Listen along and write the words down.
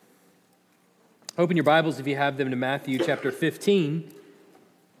Open your Bibles, if you have them, to Matthew chapter 15,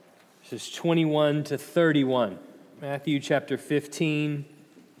 verses 21 to 31. Matthew chapter 15,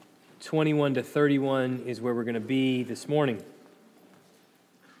 21 to 31 is where we're going to be this morning.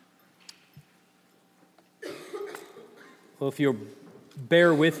 Well, if you'll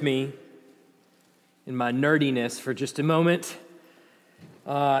bear with me in my nerdiness for just a moment,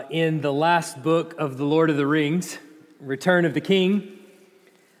 in the last book of The Lord of the Rings, Return of the King,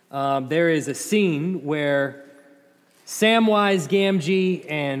 there is a scene where Samwise Gamgee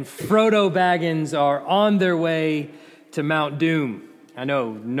and Frodo Baggins are on their way to Mount Doom. I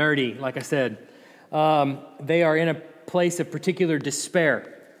know, nerdy, like I said. They are in a place of particular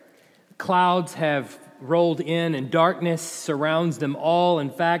despair. Clouds have rolled in and darkness surrounds them all. In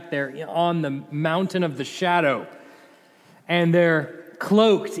fact, they're on the mountain of the shadow, and they're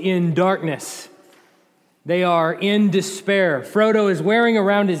cloaked in darkness. They are in despair. Frodo is wearing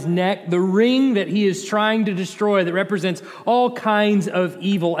around his neck the ring that he is trying to destroy that represents all kinds of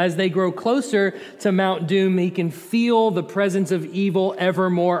evil. As they grow closer to Mount Doom, he can feel the presence of evil ever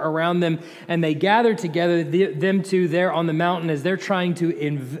more around them, and they gather together, them two there on the mountain, as they're trying to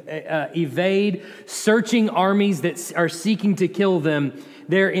evade searching armies that are seeking to kill them.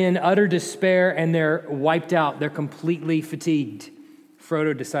 They're in utter despair, and they're wiped out. They're completely fatigued.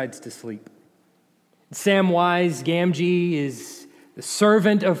 Frodo decides to sleep. Samwise Gamgee is the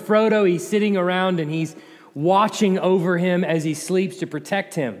servant of Frodo. He's sitting around and he's watching over him as he sleeps to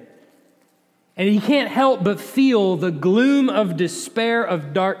protect him. And he can't help but feel the gloom of despair,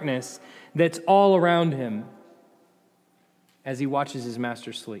 of darkness that's all around him as he watches his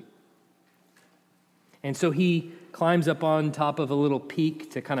master sleep. And so he climbs up on top of a little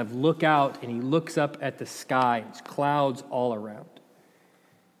peak to kind of look out, and he looks up at the sky. There's clouds all around.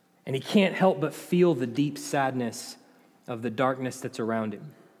 And he can't help but feel the deep sadness of the darkness that's around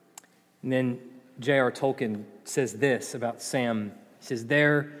him. And then J.R. Tolkien says this about Sam. He says,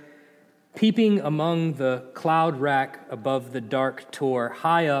 "There, peeping among the cloud rack above the dark Tor,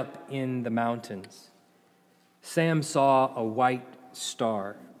 high up in the mountains, Sam saw a white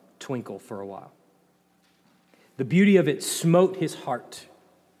star twinkle for a while. The beauty of it smote his heart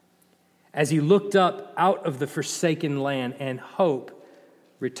as he looked up out of the forsaken land, and hope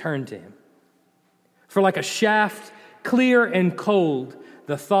returned to him. For like a shaft, clear and cold,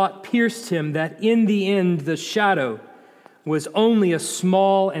 the thought pierced him that in the end the shadow was only a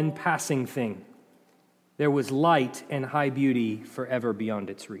small and passing thing. There was light and high beauty forever beyond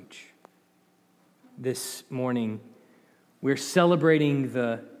its reach." This morning, we're celebrating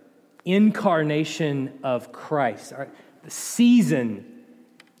the incarnation of Christ. The season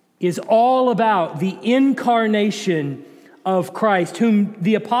is all about the incarnation of Christ, whom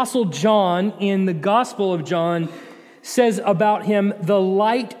the Apostle John in the Gospel of John says about him, "The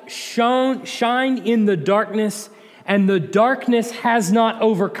light shined in the darkness, and the darkness has not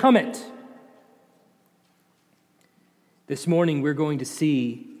overcome it." This morning we're going to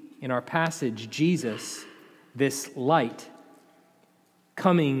see in our passage Jesus, this light,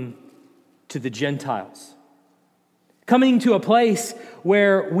 coming to the Gentiles, coming to a place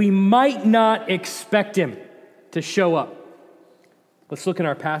where we might not expect him to show up. Let's look in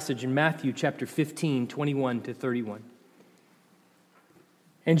our passage in Matthew chapter 15, 21 to 31.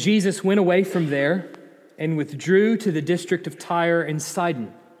 "And Jesus went away from there and withdrew to the district of Tyre and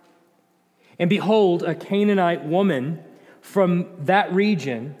Sidon. And behold, a Canaanite woman from that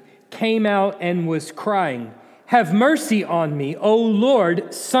region came out and was crying, 'Have mercy on me, O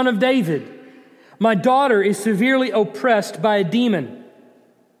Lord, Son of David. My daughter is severely oppressed by a demon.'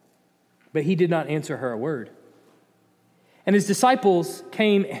 But he did not answer her a word. And his disciples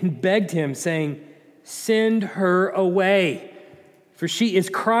came and begged him, saying, 'Send her away, for she is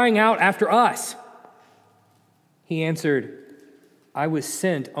crying out after us.' He answered, 'I was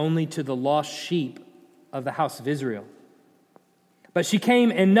sent only to the lost sheep of the house of Israel.' But she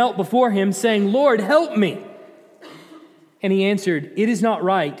came and knelt before him, saying, 'Lord, help me.' And he answered, 'It is not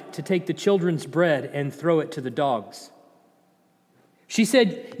right to take the children's bread and throw it to the dogs.' She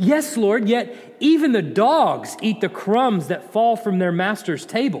said, 'Yes, Lord, yet even the dogs eat the crumbs that fall from their master's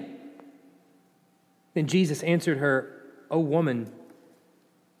table.' Then Jesus answered her, 'O woman,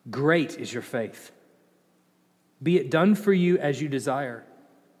 great is your faith. Be it done for you as you desire.'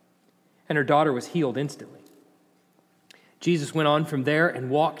 And her daughter was healed instantly. Jesus went on from there and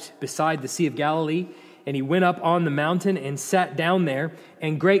walked beside the Sea of Galilee, and he went up on the mountain and sat down there,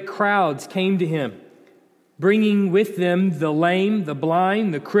 and great crowds came to him, bringing with them the lame, the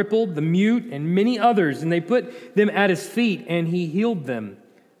blind, the crippled, the mute, and many others. And they put them at his feet, and he healed them,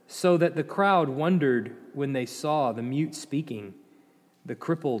 so that the crowd wondered when they saw the mute speaking, the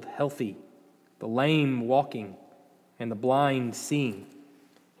crippled healthy, the lame walking, and the blind seeing,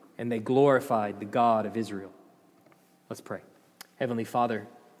 and they glorified the God of Israel. Let's pray. Heavenly Father,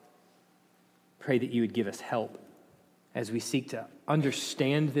 pray that you would give us help as we seek to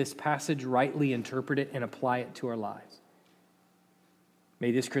understand this passage, rightly interpret it, and apply it to our lives.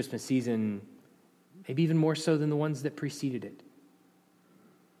 May this Christmas season, maybe even more so than the ones that preceded it,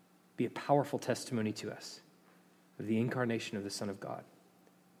 be a powerful testimony to us of the incarnation of the Son of God,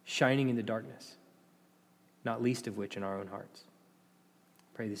 shining in the darkness, not least of which in our own hearts.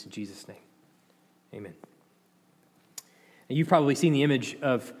 Pray this in Jesus' name. Amen. Now, you've probably seen the image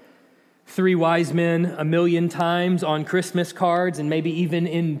of 3 wise men 1,000,000 times on Christmas cards and maybe even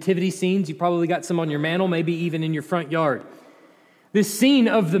in nativity scenes. You probably got some on your mantle, maybe even in your front yard. This scene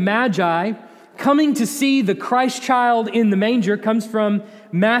of the Magi coming to see the Christ child in the manger comes from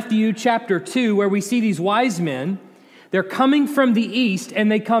Matthew chapter 2, where we see these wise men. They're coming from the east,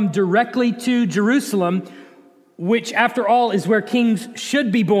 and they come directly to Jerusalem, which, after all, is where kings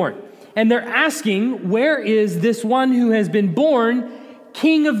should be born. And they're asking, where is this one who has been born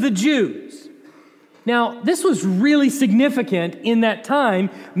King of the Jews? Now, this was really significant in that time,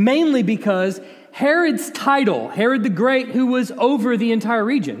 mainly because Herod's title, Herod the Great, who was over the entire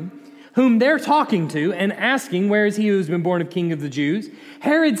region, whom they're talking to and asking, where is he who has been born of King of the Jews?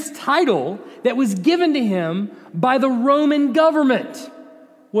 Herod's title that was given to him by the Roman government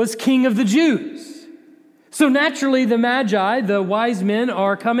was King of the Jews. So naturally, the Magi, the wise men,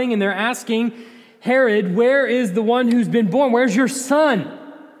 are coming and they're asking Herod, where is the one who's been born? Where's your son?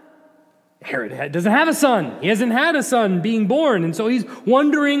 Herod doesn't have a son. He hasn't had a son being born. And so he's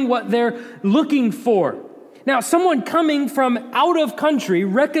wondering what they're looking for. Now, someone coming from out of country,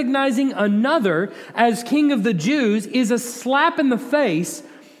 recognizing another as King of the Jews, is a slap in the face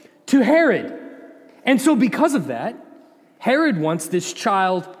to Herod. And so because of that, Herod wants this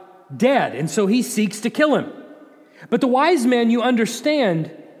child dead, and so he seeks to kill him. But the wise men, you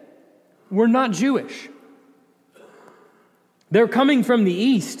understand, were not Jewish. Their coming from the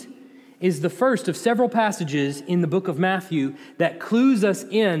east is the first of several passages in the book of Matthew that clues us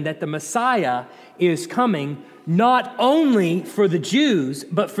in that the Messiah is coming not only for the Jews,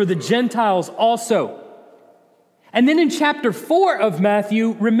 but for the Gentiles also. And then in chapter 4 of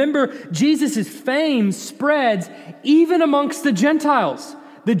Matthew, remember, Jesus' fame spreads even amongst the Gentiles.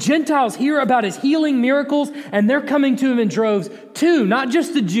 The Gentiles hear about his healing miracles, and they're coming to him in droves too, not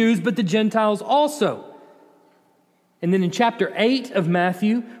just the Jews, but the Gentiles also. And then in chapter 8 of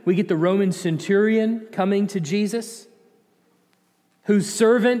Matthew, we get the Roman centurion coming to Jesus, whose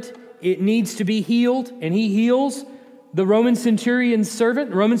servant, it needs to be healed, and he heals the Roman centurion's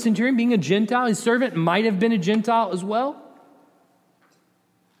servant. The Roman centurion being a Gentile, his servant might have been a Gentile as well.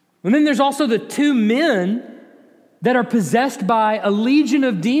 And then there's also the 2 men that are possessed by a legion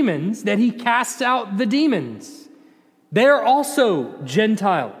of demons that he casts out the demons. They're also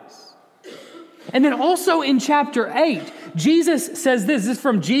Gentiles. And then also in chapter 8, Jesus says this is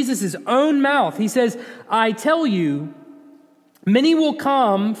from Jesus' own mouth. He says, I tell you, many will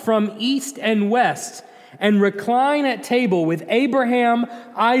come from east and west and recline at table with Abraham,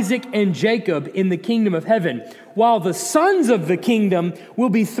 Isaac, and Jacob in the kingdom of heaven, while the sons of the kingdom will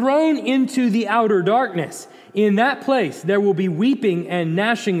be thrown into the outer darkness. In that place, there will be weeping and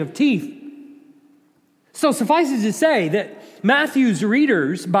gnashing of teeth. So suffice it to say that Matthew's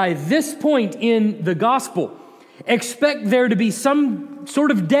readers, by this point in the gospel, expect there to be some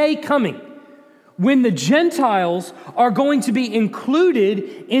sort of day coming when the Gentiles are going to be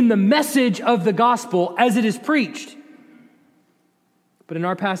included in the message of the gospel as it is preached. But in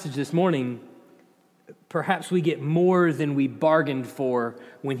our passage this morning, perhaps we get more than we bargained for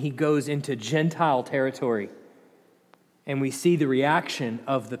when he goes into Gentile territory. And we see the reaction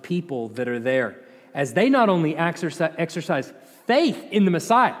of the people that are there as they not only exercise faith in the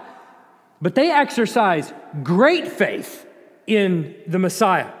Messiah, but they exercise great faith in the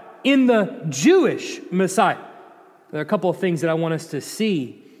Messiah, in the Jewish Messiah. There are a couple of things that I want us to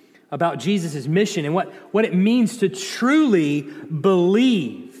see about Jesus' mission and what it means to truly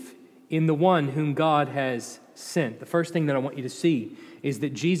believe in the one whom God has sent. The first thing that I want you to see is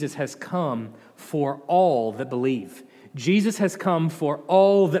that Jesus has come for all that believe. Jesus has come for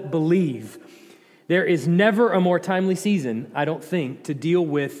all that believe. There is never a more timely season, I don't think, to deal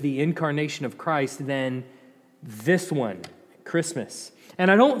with the incarnation of Christ than this one, Christmas.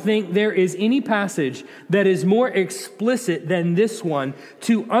 And I don't think there is any passage that is more explicit than this one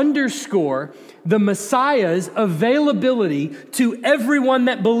to underscore the Messiah's availability to everyone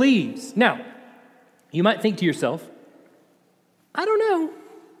that believes. Now, you might think to yourself, I don't know.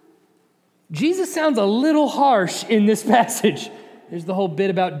 Jesus sounds a little harsh in this passage. There's the whole bit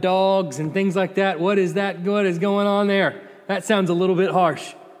about dogs and things like that. What is that? What is going on there? That sounds a little bit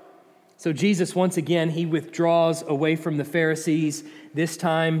harsh. So Jesus, once again, he withdraws away from the Pharisees, this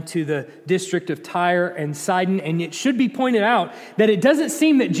time to the district of Tyre and Sidon. And it should be pointed out that it doesn't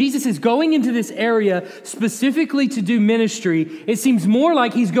seem that Jesus is going into this area specifically to do ministry. It seems more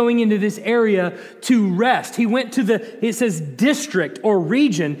like he's going into this area to rest. He went to it says district or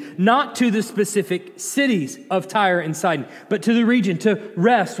region, not to the specific cities of Tyre and Sidon, but to the region to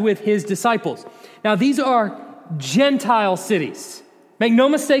rest with his disciples. Now, these are Gentile cities. Make no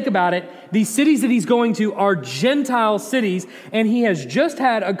mistake about it, these cities that he's going to are Gentile cities, and he has just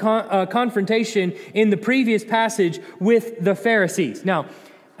had a confrontation in the previous passage with the Pharisees. Now,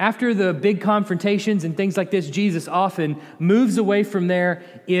 after the big confrontations and things like this, Jesus often moves away from there,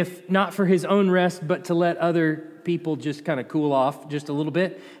 if not for his own rest, but to let other people just kind of cool off just a little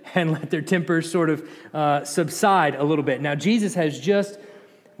bit and let their tempers sort of subside a little bit. Now, Jesus has just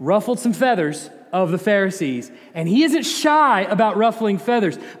ruffled some feathers of the Pharisees, and he isn't shy about ruffling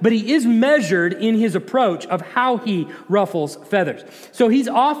feathers, but he is measured in his approach of how he ruffles feathers. So he's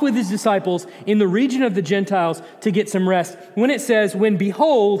off with his disciples in the region of the Gentiles to get some rest. When it says, when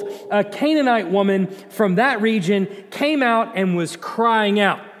behold, a Canaanite woman from that region came out and was crying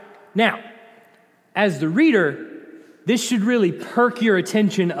out. Now, as the reader, this should really perk your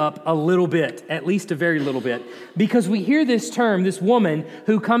attention up a little bit, at least a very little bit, because we hear this term, this woman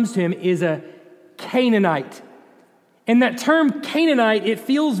who comes to him is a Canaanite. And that term Canaanite, it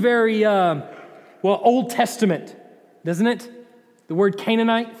feels very, Old Testament, doesn't it? The word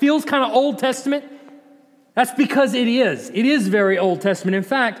Canaanite feels kind of Old Testament. That's because it is. It is very Old Testament. In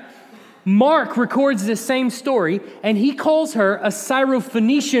fact, Mark records this same story, and he calls her a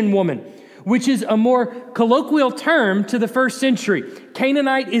Syrophoenician woman, which is a more colloquial term to the first century.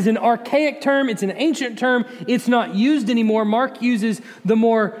 Canaanite is an archaic term. It's an ancient term. It's not used anymore. Mark uses the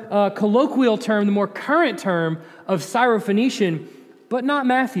more colloquial term, the more current term of Syrophoenician, but not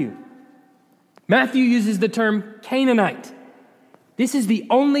Matthew. Matthew uses the term Canaanite. This is the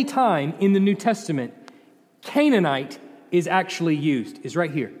only time in the New Testament Canaanite is actually used, is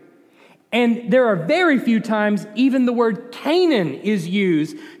right here. And there are very few times even the word Canaan is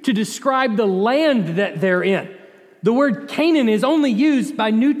used to describe the land that they're in. The word Canaan is only used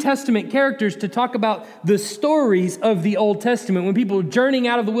by New Testament characters to talk about the stories of the Old Testament, when people are journeying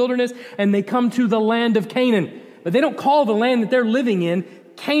out of the wilderness and they come to the land of Canaan. But they don't call the land that they're living in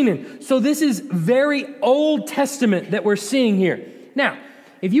Canaan. So this is very Old Testament that we're seeing here. Now,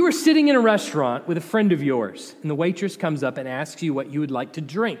 if you were sitting in a restaurant with a friend of yours and the waitress comes up and asks you what you would like to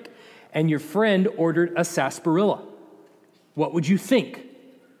drink, and your friend ordered a sarsaparilla, what would you think?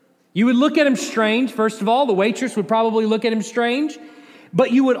 You would look at him strange. First of all, the waitress would probably look at him strange.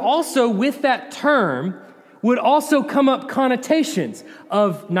 But you would also, with that term, would also come up connotations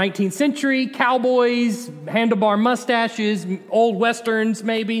of 19th century cowboys, handlebar mustaches, old westerns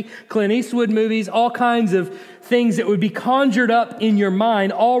maybe, Clint Eastwood movies, all kinds of things that would be conjured up in your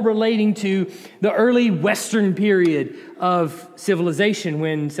mind, all relating to the early Western period of civilization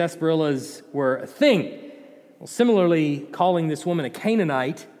when sarsaparillas were a thing. Well, similarly, calling this woman a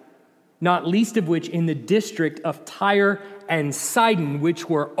Canaanite, not least of which in the district of Tyre and Sidon, which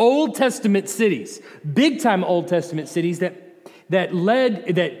were Old Testament cities, big-time Old Testament cities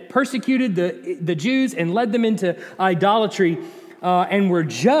that persecuted the Jews and led them into idolatry, and were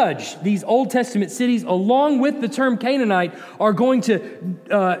judged. These Old Testament cities, along with the term Canaanite, are going to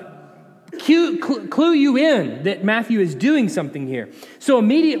clue you in that Matthew is doing something here. So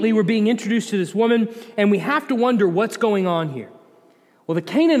immediately we're being introduced to this woman, and we have to wonder what's going on here. Well, the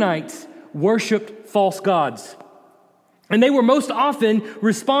Canaanites worshiped false gods. And they were most often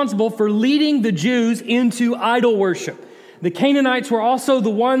responsible for leading the Jews into idol worship. The Canaanites were also the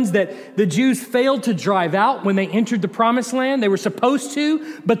ones that the Jews failed to drive out when they entered the Promised Land. They were supposed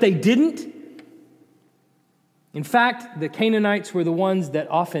to, but they didn't. In fact, the Canaanites were the ones that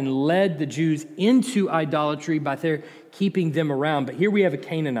often led the Jews into idolatry by their keeping them around. But here we have a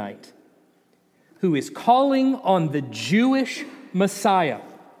Canaanite who is calling on the Jewish Messiah,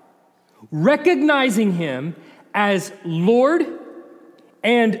 recognizing him as Lord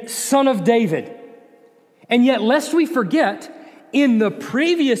and Son of David. And yet, lest we forget, in the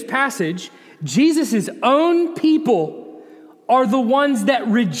previous passage, Jesus' own people are the ones that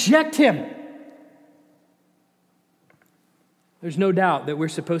reject him. There's no doubt that we're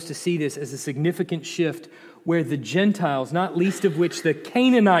supposed to see this as a significant shift where the Gentiles, not least of which the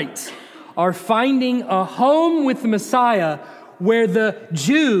Canaanites, are finding a home with the Messiah where the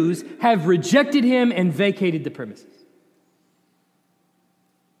Jews have rejected him and vacated the premises.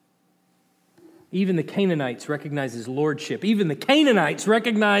 Even the Canaanites recognize his lordship. Even the Canaanites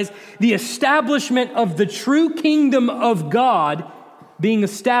recognize the establishment of the true kingdom of God being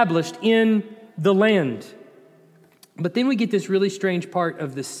established in the land. But then we get this really strange part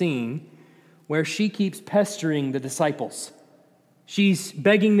of the scene where she keeps pestering the disciples. She's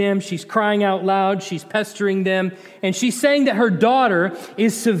begging them, she's crying out loud, she's pestering them, and she's saying that her daughter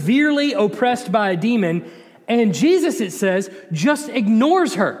is severely oppressed by a demon, and Jesus, it says, just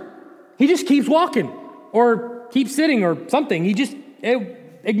ignores her. He just keeps walking or keeps sitting or something. He just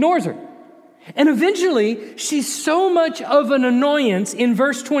ignores her. And eventually, she's so much of an annoyance in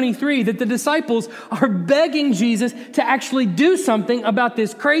verse 23 that the disciples are begging Jesus to actually do something about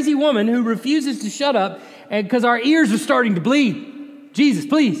this crazy woman who refuses to shut up because our ears are starting to bleed. Jesus,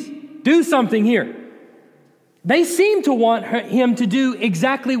 please, do something here. They seem to want him to do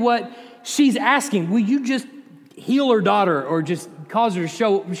exactly what she's asking. Will you just heal her daughter or just cause her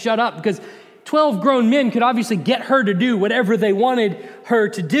to shut up? Because 12 grown men could obviously get her to do whatever they wanted her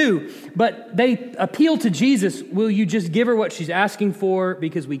to do. But they appeal to Jesus, will you just give her what she's asking for?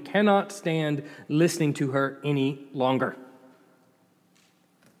 Because we cannot stand listening to her any longer.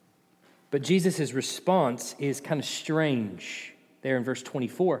 But Jesus' response is kind of strange. There in verse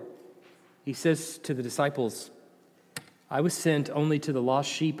 24, he says to the disciples, I was sent only to the lost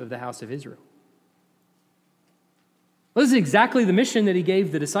sheep of the house of Israel. Well, this is exactly the mission that he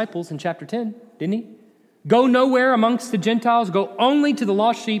gave the disciples in chapter 10, didn't he? Go nowhere amongst the Gentiles, go only to the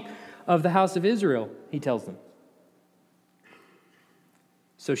lost sheep of the house of Israel, he tells them.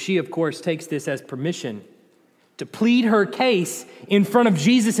 So she, of course, takes this as permission to plead her case in front of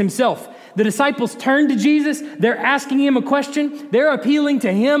Jesus himself. The disciples turn to Jesus. They're asking him a question. They're appealing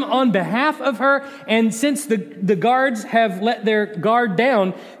to him on behalf of her. And since the guards have let their guard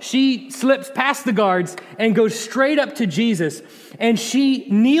down, she slips past the guards and goes straight up to Jesus. And she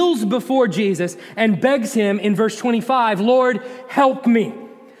kneels before Jesus and begs him in verse 25, Lord, help me.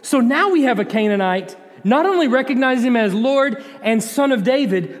 So now we have a Canaanite not only recognizing him as Lord and Son of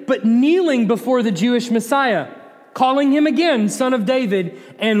David, but kneeling before the Jewish Messiah, calling him again Son of David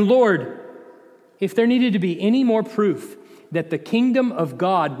and Lord. If there needed to be any more proof that the kingdom of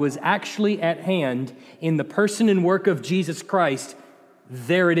God was actually at hand in the person and work of Jesus Christ,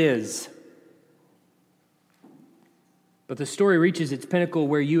 there it is. But the story reaches its pinnacle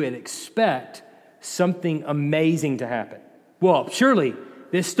where you would expect something amazing to happen. Well, surely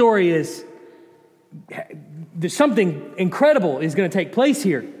this story is, there's something incredible is going to take place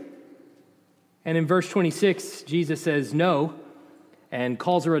here. And in verse 26, Jesus says no and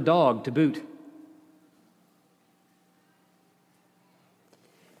calls her a dog to boot.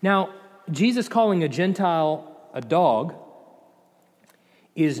 Now, Jesus calling a Gentile a dog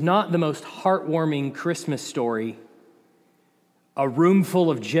is not the most heartwarming Christmas story a room full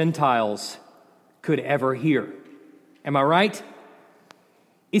of Gentiles could ever hear. Am I right?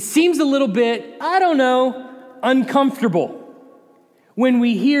 It seems a little bit, uncomfortable when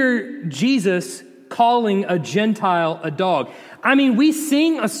we hear Jesus calling a Gentile a dog. I mean, we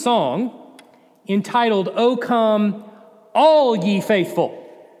sing a song entitled, O Come, All Ye Faithful.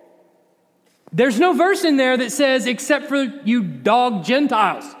 There's no verse in there that says, except for you dog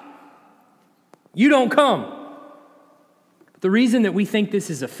Gentiles, you don't come. The reason that we think this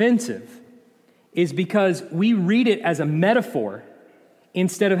is offensive is because we read it as a metaphor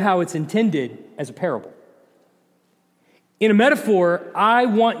instead of how it's intended as a parable. In a metaphor,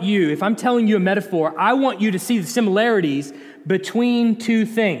 if I'm telling you a metaphor, I want you to see the similarities between two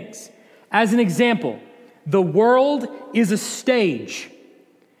things. As an example, the world is a stage.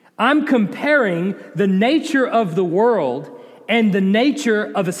 I'm comparing the nature of the world and the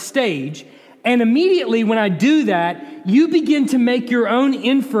nature of a stage. And immediately when I do that, you begin to make your own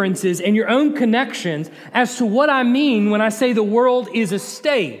inferences and your own connections as to what I mean when I say the world is a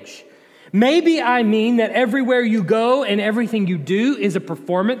stage. Maybe I mean that everywhere you go and everything you do is a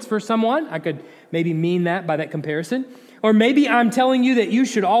performance for someone. I could maybe mean that by that comparison. Or maybe I'm telling you that you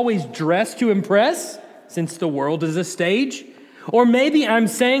should always dress to impress, since the world is a stage. Or maybe I'm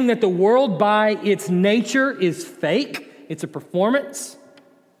saying that the world by its nature is fake. It's a performance.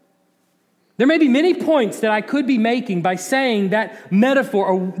 There may be many points that I could be making by saying that metaphor,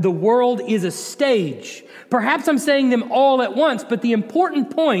 or the world is a stage. Perhaps I'm saying them all at once, but the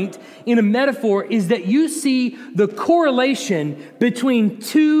important point in a metaphor is that you see the correlation between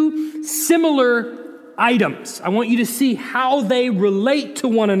two similar items. I want you to see how they relate to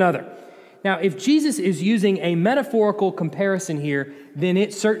one another. Now, if Jesus is using a metaphorical comparison here, then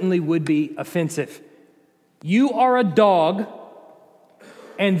it certainly would be offensive. You are a dog,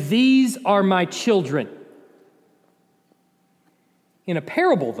 and these are my children. In a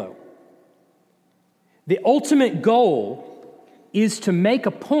parable, though, The ultimate goal is to make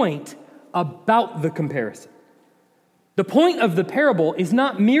a point about the comparison. The point of the parable is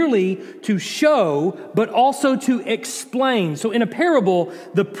not merely to show, but also to explain. So in a parable,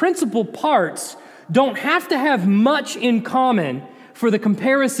 the principal parts don't have to have much in common for the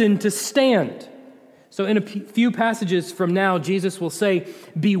comparison to stand. So in a few passages from now, Jesus will say,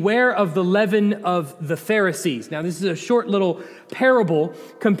 "Beware of the leaven of the Pharisees." Now, this is a short little parable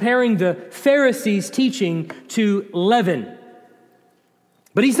comparing the Pharisees' teaching to leaven.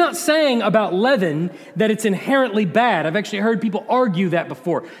 But he's not saying about leaven that it's inherently bad. I've actually heard people argue that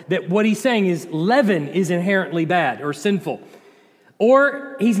before, that what he's saying is leaven is inherently bad or sinful.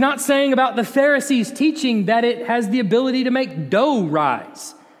 Or he's not saying about the Pharisees' teaching that it has the ability to make dough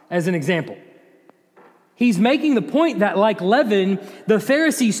rise, as an example. He's making the point that, like leaven, the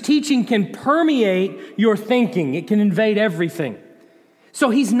Pharisees' teaching can permeate your thinking. It can invade everything. So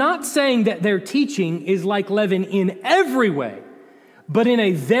he's not saying that their teaching is like leaven in every way, but in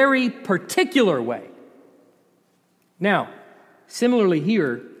a very particular way. Now, similarly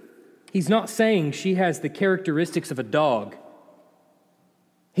here, he's not saying she has the characteristics of a dog.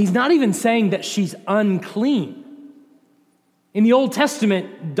 He's not even saying that she's unclean. In the Old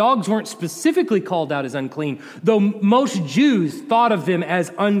Testament, dogs weren't specifically called out as unclean, though most Jews thought of them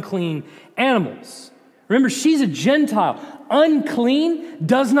as unclean animals. Remember, she's a Gentile. Unclean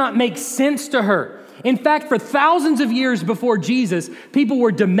does not make sense to her. In fact, for thousands of years before Jesus, people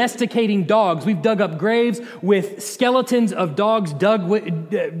were domesticating dogs. We've dug up graves with skeletons of dogs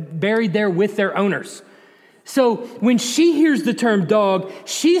buried there with their owners. So when she hears the term dog,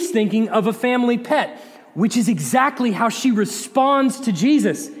 she's thinking of a family pet, which is exactly how she responds to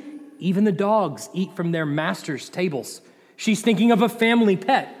Jesus. Even the dogs eat from their master's tables. She's thinking of a family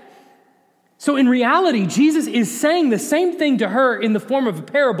pet. So in reality, Jesus is saying the same thing to her in the form of a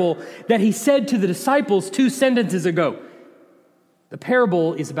parable that he said to the disciples 2 sentences ago. The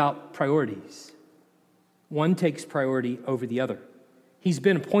parable is about priorities. One takes priority over the other. He's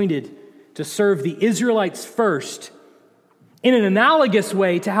been appointed to serve the Israelites first, in an analogous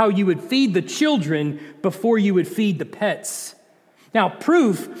way to how you would feed the children before you would feed the pets. Now,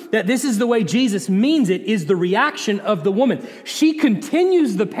 proof that this is the way Jesus means it is the reaction of the woman. She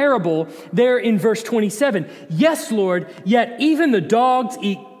continues the parable there in verse 27. "Yes, Lord, yet even the dogs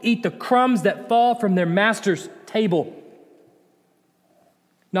eat the crumbs that fall from their master's table."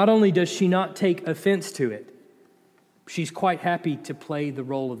 Not only does she not take offense to it, she's quite happy to play the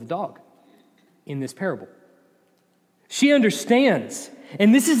role of the dog in this parable. She understands,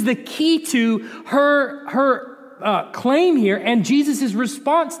 and this is the key to her claim here and Jesus'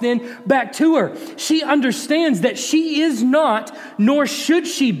 response then back to her. She understands that she is not, nor should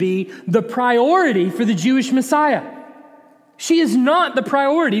she be, the priority for the Jewish Messiah. She is not the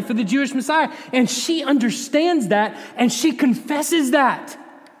priority for the Jewish Messiah, and she understands that, and she confesses that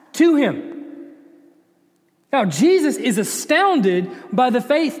to him. Now, Jesus is astounded by the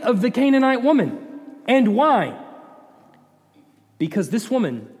faith of the Canaanite woman. And why? Because this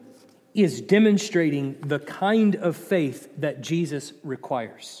woman is demonstrating the kind of faith that Jesus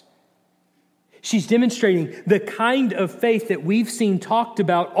requires. She's demonstrating the kind of faith that we've seen talked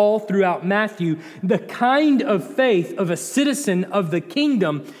about all throughout Matthew, the kind of faith of a citizen of the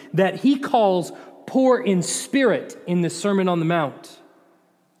kingdom that he calls poor in spirit in the Sermon on the Mount.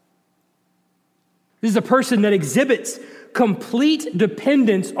 This is a person that exhibits complete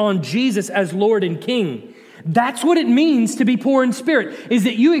dependence on Jesus as Lord and King. That's what it means to be poor in spirit, is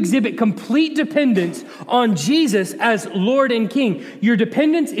that you exhibit complete dependence on Jesus as Lord and King. Your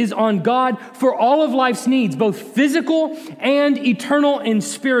dependence is on God for all of life's needs, both physical and eternal and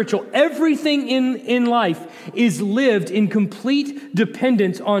spiritual. Everything in life is lived in complete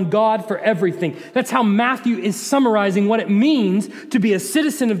dependence on God for everything. That's how Matthew is summarizing what it means to be a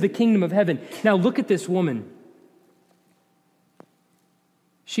citizen of the kingdom of heaven. Now look at this woman.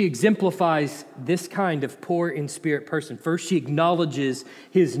 She exemplifies this kind of poor in spirit person. First, she acknowledges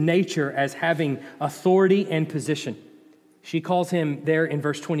his nature as having authority and position. She calls him there in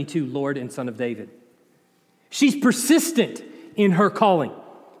verse 22, Lord and Son of David. She's persistent in her calling.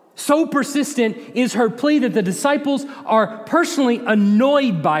 So persistent is her plea that the disciples are personally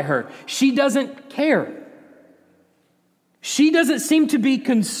annoyed by her. She doesn't care. She doesn't seem to be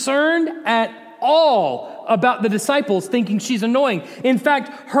concerned at all about the disciples thinking she's annoying. In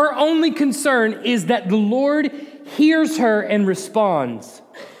fact, her only concern is that the Lord hears her and responds.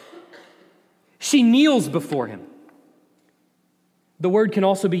 She kneels before him. The word can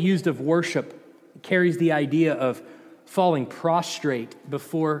also be used of worship. It carries the idea of falling prostrate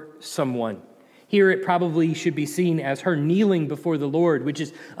before someone. Here it probably should be seen as her kneeling before the Lord, which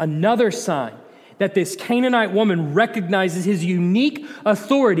is another sign that this Canaanite woman recognizes his unique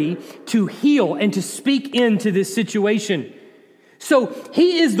authority to heal and to speak into this situation. So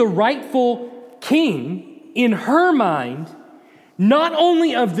he is the rightful king in her mind, not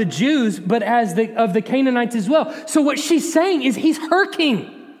only of the Jews, but of the Canaanites as well. So what she's saying is he's her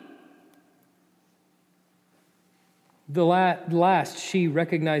king. The last, she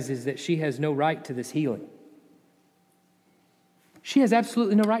recognizes that she has no right to this healing. She has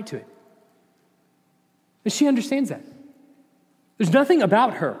absolutely no right to it. And she understands that. There's nothing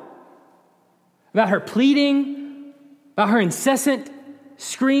about her pleading, about her incessant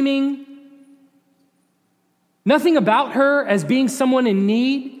screaming, nothing about her as being someone in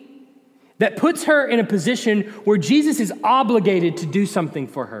need that puts her in a position where Jesus is obligated to do something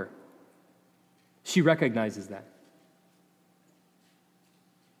for her. She recognizes that.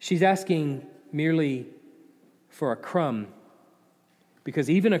 She's asking merely for a crumb, because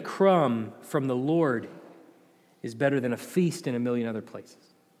even a crumb from the Lord is better than a feast in a million other places.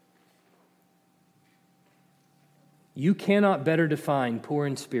 You cannot better define poor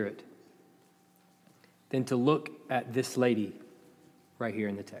in spirit than to look at this lady right here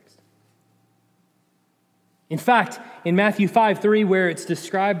in the text. In fact, in Matthew 5:3, where it's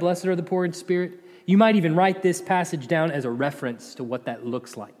described, blessed are the poor in spirit, you might even write this passage down as a reference to what that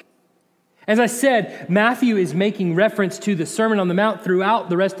looks like. As I said, Matthew is making reference to the Sermon on the Mount throughout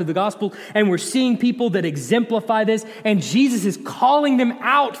the rest of the gospel, and we're seeing people that exemplify this, and Jesus is calling them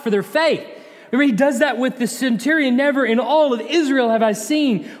out for their faith. Remember, he does that with the centurion. Never in all of Israel have I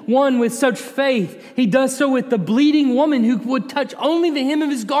seen one with such faith. He does so with the bleeding woman who would touch only the hem of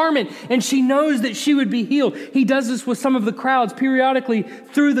his garment, and she knows that she would be healed. He does this with some of the crowds periodically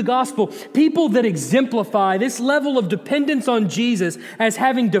through the gospel. People that exemplify this level of dependence on Jesus as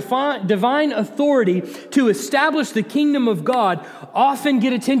having divine authority to establish the kingdom of God often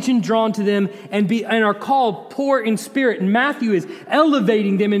get attention drawn to them and are called poor in spirit. And Matthew is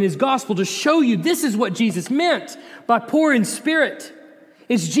elevating them in his gospel to show you this is what Jesus meant by poor in spirit.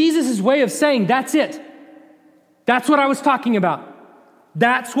 It's Jesus' way of saying, that's it. That's what I was talking about.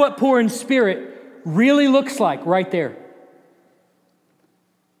 That's what poor in spirit really looks like right there.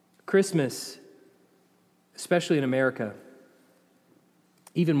 Christmas, especially in America,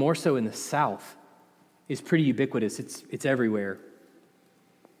 even more so in the South, is pretty ubiquitous. It's everywhere.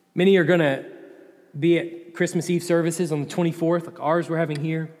 Many are going to be at Christmas Eve services on the 24th, like ours we're having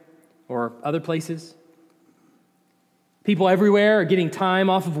here, or other places. People everywhere are getting time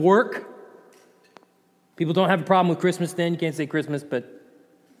off of work. People don't have a problem with Christmas then. You can't say Christmas, but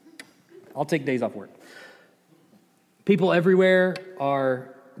I'll take days off work. People everywhere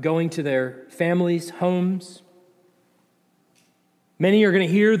are going to their families' homes. Many are going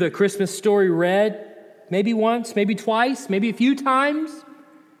to hear the Christmas story read, maybe once, maybe twice, maybe a few times.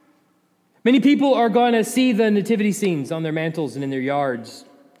 Many people are going to see the nativity scenes on their mantles and in their yards,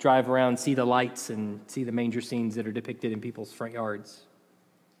 drive around, see the lights, and see the manger scenes that are depicted in people's front yards.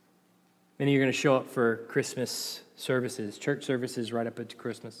 Many are going to show up for Christmas services, church services right up into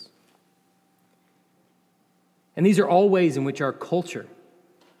Christmas. And these are all ways in which our culture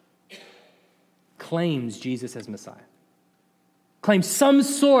claims Jesus as Messiah, claims some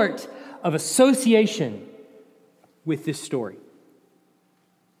sort of association with this story.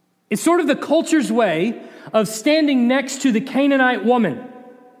 It's sort of the culture's way of standing next to the Canaanite woman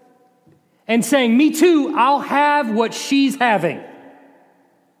and saying, me too, I'll have what she's having.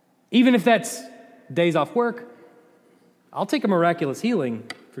 Even if that's days off work, I'll take a miraculous healing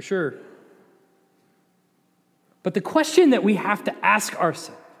for sure. But the question that we have to ask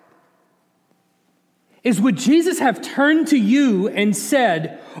ourselves is, would Jesus have turned to you and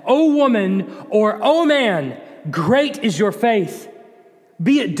said, "O woman," or "O man, great is your faith.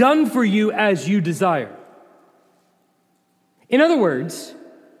 Be it done for you as you desire"? In other words,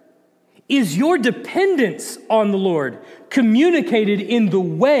 is your dependence on the Lord communicated in the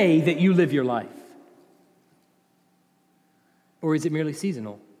way that you live your life? Or is it merely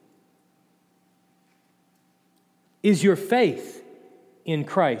seasonal? Is your faith in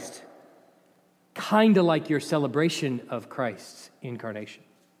Christ kind of like your celebration of Christ's incarnation?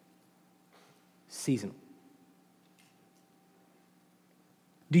 Seasonal.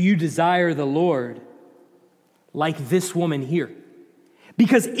 Do you desire the Lord like this woman here?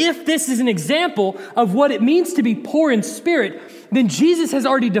 Because if this is an example of what it means to be poor in spirit, then Jesus has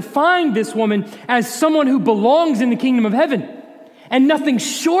already defined this woman as someone who belongs in the kingdom of heaven. And nothing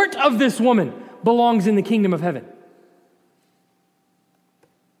short of this woman belongs in the kingdom of heaven.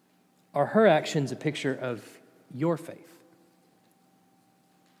 Are her actions a picture of your faith?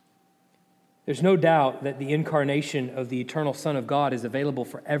 There's no doubt that the incarnation of the eternal Son of God is available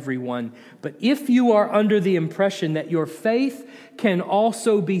for everyone. But if you are under the impression that your faith can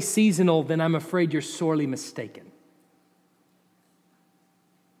also be seasonal, then I'm afraid you're sorely mistaken.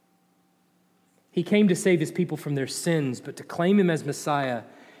 He came to save his people from their sins, but to claim him as Messiah,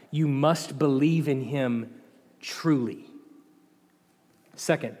 you must believe in him truly.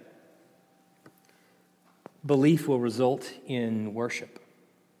 Second, belief will result in worship.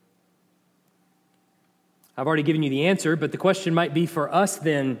 I've already given you the answer, but the question might be for us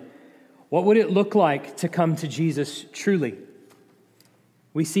then, what would it look like to come to Jesus truly?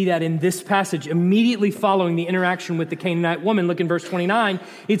 We see that in this passage immediately following the interaction with the Canaanite woman. Look in verse 29.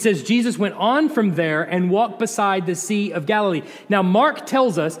 It says, Jesus went on from there and walked beside the Sea of Galilee. Now, Mark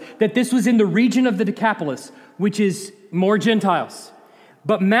tells us that this was in the region of the Decapolis, which is more Gentiles.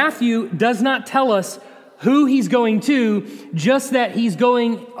 But Matthew does not tell us who he's going to, just that he's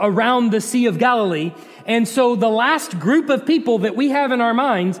going around the Sea of Galilee. And so the last group of people that we have in our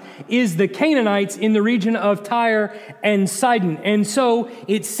minds is the Canaanites in the region of Tyre and Sidon. And so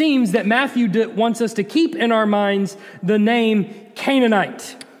it seems that Matthew wants us to keep in our minds the name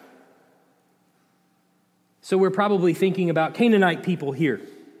Canaanite. So we're probably thinking about Canaanite people here.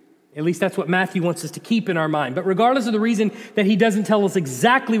 At least that's what Matthew wants us to keep in our mind. But regardless of the reason that he doesn't tell us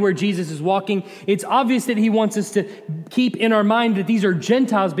exactly where Jesus is walking, it's obvious that he wants us to keep in our mind that these are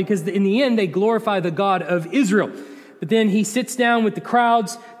Gentiles because in the end they glorify the God of Israel. But then he sits down with the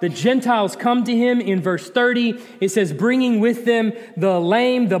crowds. The Gentiles come to him in verse 30. It says, bringing with them the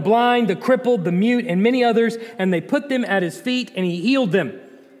lame, the blind, the crippled, the mute, and many others, and they put them at his feet and he healed them.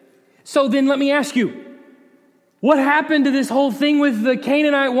 So then let me ask you, what happened to this whole thing with the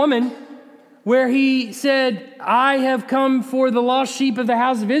Canaanite woman where he said, I have come for the lost sheep of the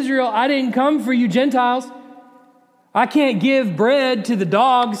house of Israel. I didn't come for you Gentiles. I can't give bread to the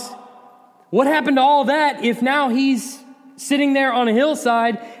dogs. What happened to all that if now he's sitting there on a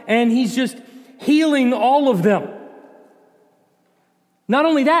hillside and he's just healing all of them? Not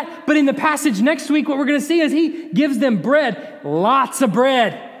only that, but in the passage next week, what we're going to see is he gives them bread, lots of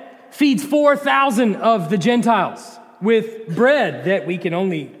bread. Feeds 4,000 of the Gentiles with bread that we can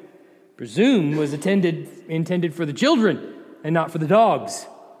only presume was intended for the children and not for the dogs.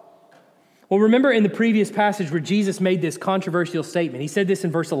 Well, remember in the previous passage where Jesus made this controversial statement, he said this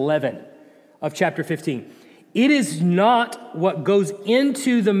in verse 11 of chapter 15. It is not what goes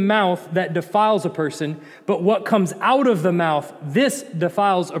into the mouth that defiles a person, but what comes out of the mouth, this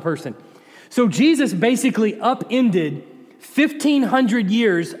defiles a person. So Jesus basically upended 1,500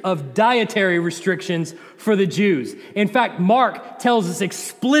 years of dietary restrictions for the Jews. In fact, Mark tells us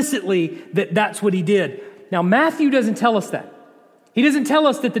explicitly that that's what he did. Now, Matthew doesn't tell us that. He doesn't tell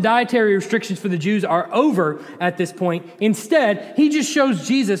us that the dietary restrictions for the Jews are over at this point. Instead, he just shows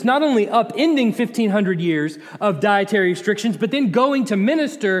Jesus not only upending 1,500 years of dietary restrictions, but then going to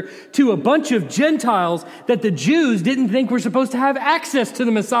minister to a bunch of Gentiles that the Jews didn't think were supposed to have access to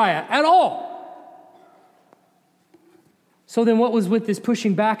the Messiah at all. So then what was with this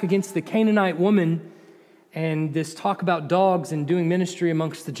pushing back against the Canaanite woman and this talk about dogs and doing ministry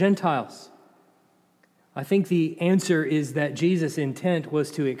amongst the Gentiles? I think the answer is that Jesus' intent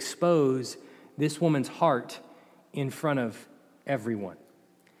was to expose this woman's heart in front of everyone.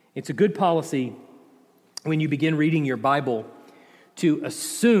 It's a good policy when you begin reading your Bible to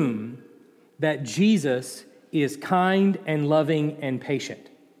assume that Jesus is kind and loving and patient.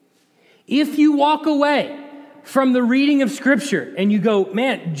 If you walk away from the reading of Scripture and you go,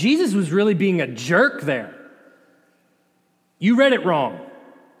 man, Jesus was really being a jerk there, you read it wrong.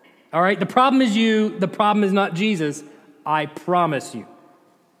 All right, the problem is you, the problem is not Jesus, I promise you.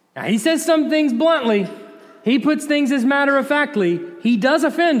 Now, he says some things bluntly, he puts things as matter-of-factly, he does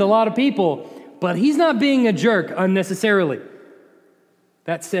offend a lot of people, but he's not being a jerk unnecessarily.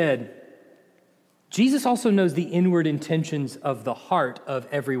 That said, Jesus also knows the inward intentions of the heart of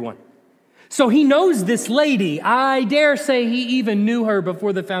everyone. So he knows this lady. I dare say he even knew her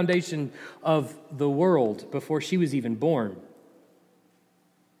before the foundation of the world, before she was even born.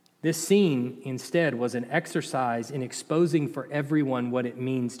 This scene, instead, was an exercise in exposing for everyone what it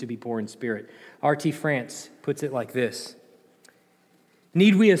means to be poor in spirit. R.T. France puts it like this.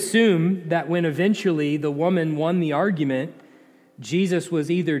 Need we assume that when eventually the woman won the argument, Jesus was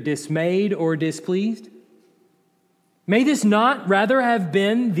either dismayed or displeased? May this not rather have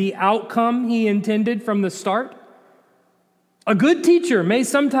been the outcome he intended from the start? A good teacher may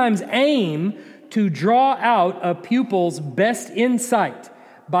sometimes aim to draw out a pupil's best insight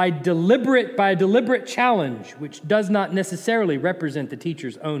by a deliberate challenge, which does not necessarily represent the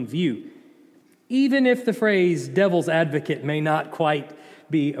teacher's own view, even if the phrase devil's advocate may not quite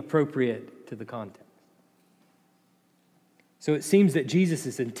be appropriate to the context. So it seems that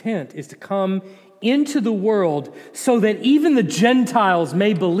Jesus' intent is to come into the world so that even the Gentiles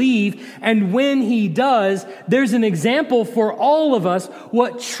may believe, and when he does, there's an example for all of us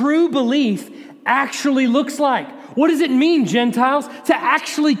what true belief actually looks like. What does it mean, Gentiles, to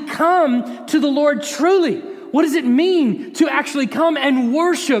actually come to the Lord truly? What does it mean to actually come and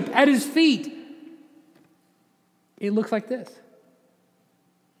worship at his feet? It looks like this.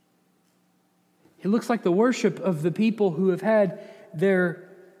 It looks like the worship of the people who have had their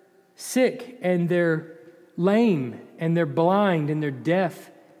sick and their lame and their blind and their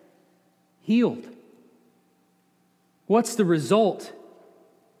deaf healed. What's the result?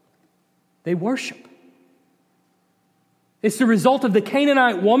 They worship. It's the result of the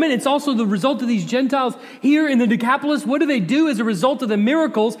Canaanite woman. It's also the result of these Gentiles here in the Decapolis. What do they do as a result of the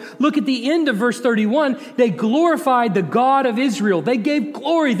miracles? Look at the end of verse 31. They glorified the God of Israel. They gave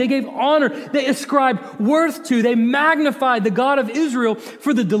glory. They gave honor. They ascribed worth to. They magnified the God of Israel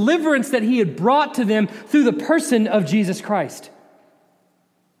for the deliverance that he had brought to them through the person of Jesus Christ.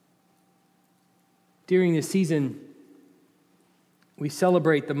 During this season, we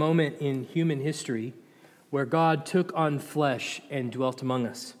celebrate the moment in human history where God took on flesh and dwelt among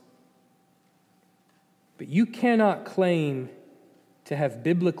us. But you cannot claim to have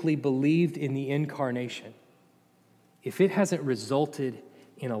biblically believed in the incarnation if it hasn't resulted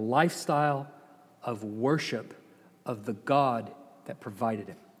in a lifestyle of worship of the God that provided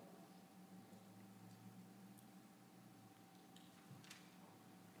him.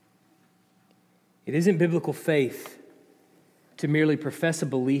 It isn't biblical faith to merely profess a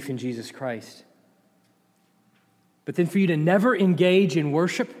belief in Jesus Christ, but then for you to never engage in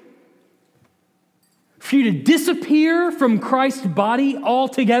worship, for you to disappear from Christ's body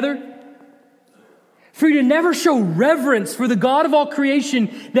altogether, for you to never show reverence for the God of all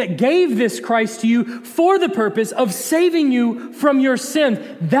creation that gave this Christ to you for the purpose of saving you from your sins.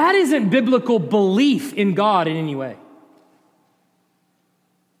 That isn't biblical belief in God in any way.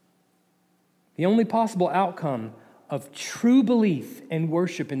 The only possible outcome of true belief and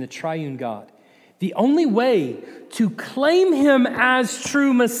worship in the triune God, the only way to claim him as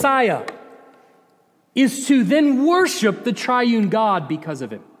true Messiah, is to then worship the triune God because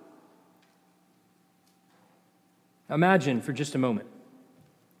of him. Imagine for just a moment,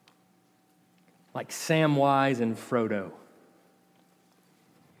 like Samwise and Frodo.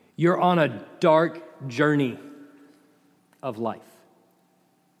 You're on a dark journey of life.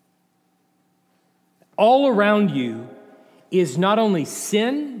 All around you is not only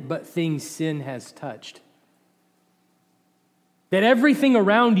sin, but things sin has touched. That everything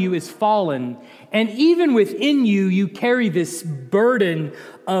around you is fallen, and even within you, you carry this burden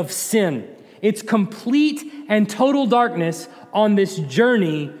of sin. It's complete and total darkness on this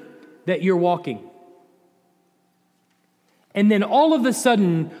journey that you're walking. And then all of a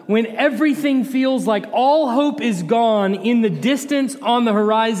sudden, when everything feels like all hope is gone, in the distance on the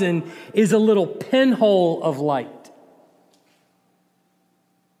horizon is a little pinhole of light.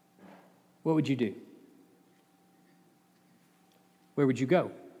 What would you do? Where would you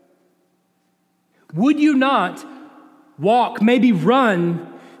go? Would you not walk, maybe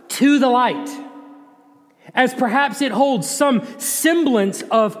run to the light, as perhaps it holds some semblance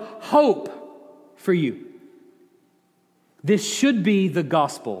of hope for you? This should be the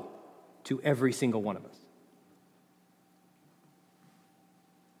gospel to every single one of us.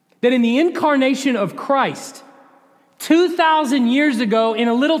 That in the incarnation of Christ, 2,000 years ago in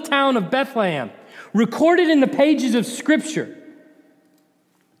a little town of Bethlehem, recorded in the pages of Scripture,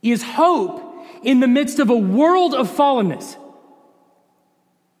 is hope in the midst of a world of fallenness,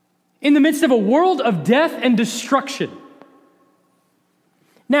 in the midst of a world of death and destruction.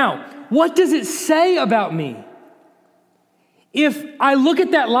 Now, what does it say about me if I look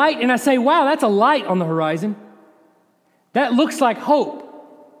at that light and I say, wow, that's a light on the horizon? That looks like hope.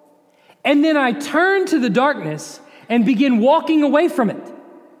 And then I turn to the darkness and begin walking away from it.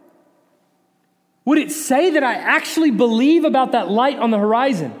 Would it say that I actually believe about that light on the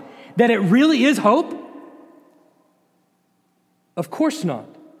horizon, that it really is hope? Of course not.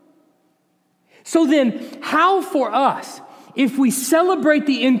 So then, how for us, if we celebrate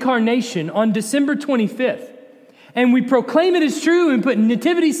the incarnation on December 25th, and we proclaim it as true and put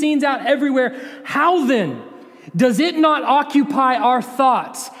nativity scenes out everywhere, how then does it not occupy our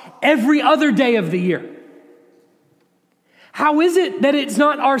thoughts every other day of the year? How is it that it's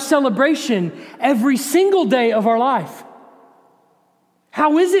not our celebration every single day of our life?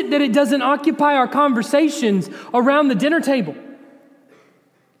 How is it that it doesn't occupy our conversations around the dinner table?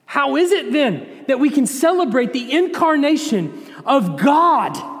 How is it then that we can celebrate the incarnation of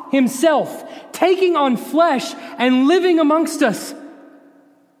God himself, taking on flesh and living amongst us,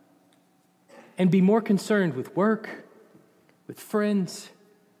 and be more concerned with work, with friends,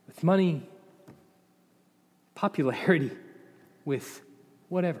 with money, popularity, with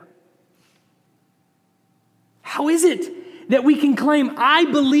whatever. How is it that we can claim, I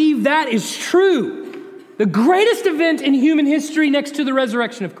believe that is true? The greatest event in human history next to the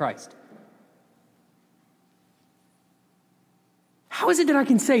resurrection of Christ. How is it that I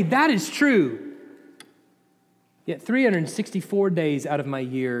can say that is true? Yet 364 days out of my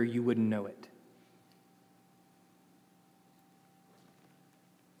year, you wouldn't know it.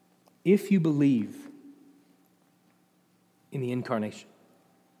 If you believe in the incarnation,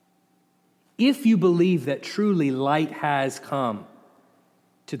 if you believe that truly light has come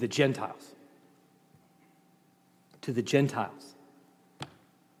to the Gentiles,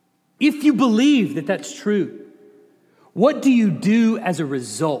 if you believe that that's true, what do you do as a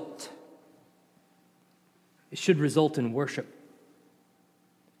result? It should result in worship.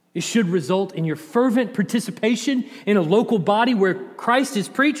 It should result in your fervent participation in a local body where Christ is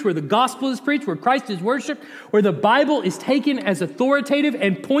preached, where the gospel is preached, where Christ is worshiped, where the Bible is taken as authoritative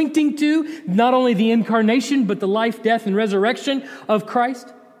and pointing to not only the incarnation, but the life, death, and resurrection of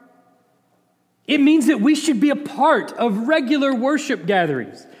Christ. It means that we should be a part of regular worship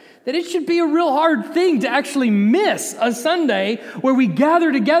gatherings. That it should be a real hard thing to actually miss a Sunday where we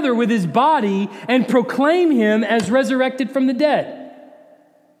gather together with his body and proclaim him as resurrected from the dead.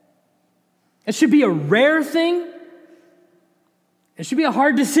 It should be a rare thing. It should be a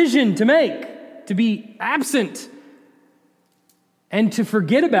hard decision to make, to be absent and to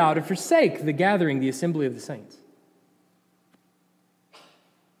forget about or forsake the gathering, the assembly of the saints.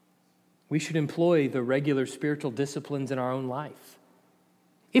 We should employ the regular spiritual disciplines in our own life.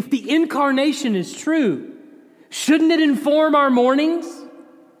 If the incarnation is true, shouldn't it inform our mornings?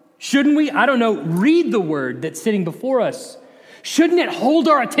 Shouldn't we, read the word that's sitting before us? Shouldn't it hold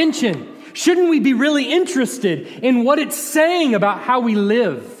our attention? Shouldn't we be really interested in what it's saying about how we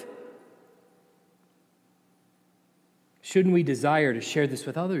live? Shouldn't we desire to share this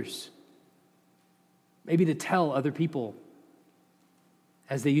with others? Maybe to tell other people,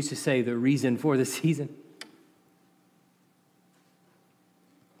 as they used to say, the reason for the season.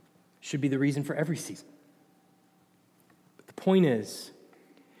 Should be the reason for every season. But the point is,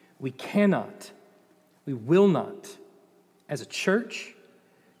 we will not, as a church,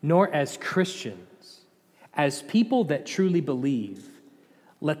 nor as Christians, as people that truly believe,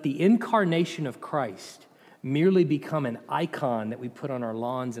 let the incarnation of Christ merely become an icon that we put on our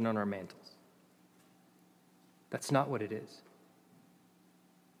lawns and on our mantles. That's not what it is.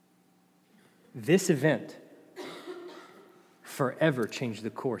 This event forever changed the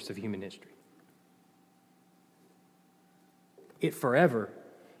course of human history. It forever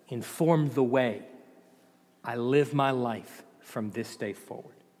informed the way I live my life from this day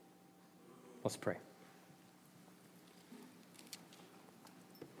forward. Let's pray.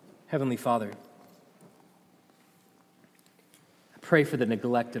 Heavenly Father, I pray for the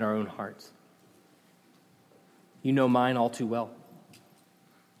neglect in our own hearts. You know mine all too well.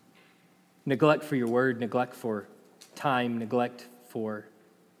 Neglect for your word, neglect for time, neglect for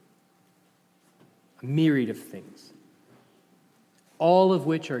a myriad of things, all of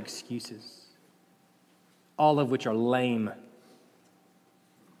which are excuses, all of which are lame.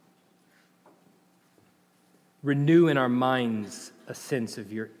 Renew in our minds a sense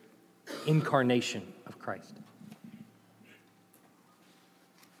of your incarnation of Christ.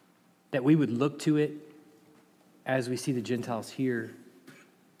 That we would look to it as we see the Gentiles here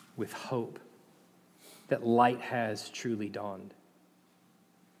with hope that light has truly dawned.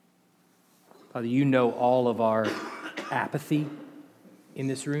 Father, you know all of our apathy in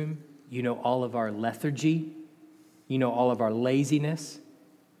this room. You know all of our lethargy. You know all of our laziness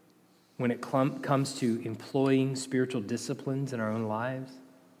when it comes to employing spiritual disciplines in our own lives.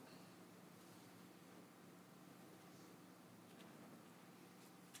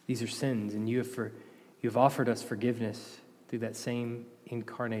 These are sins, and you have offered us forgiveness through that same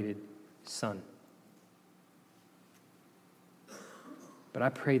incarnated Son. But I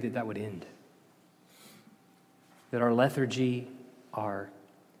pray that that would end. That our lethargy, our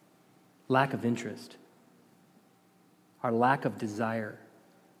lack of interest, our lack of desire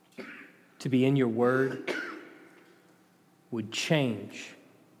to be in your word would change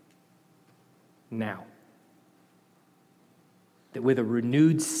now. That with a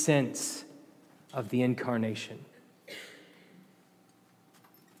renewed sense of the incarnation,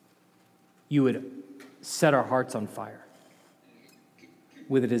 you would set our hearts on fire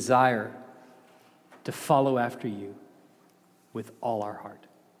with a desire to follow after you with all our heart.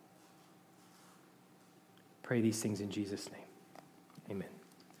 pray these things in Jesus' name. Amen.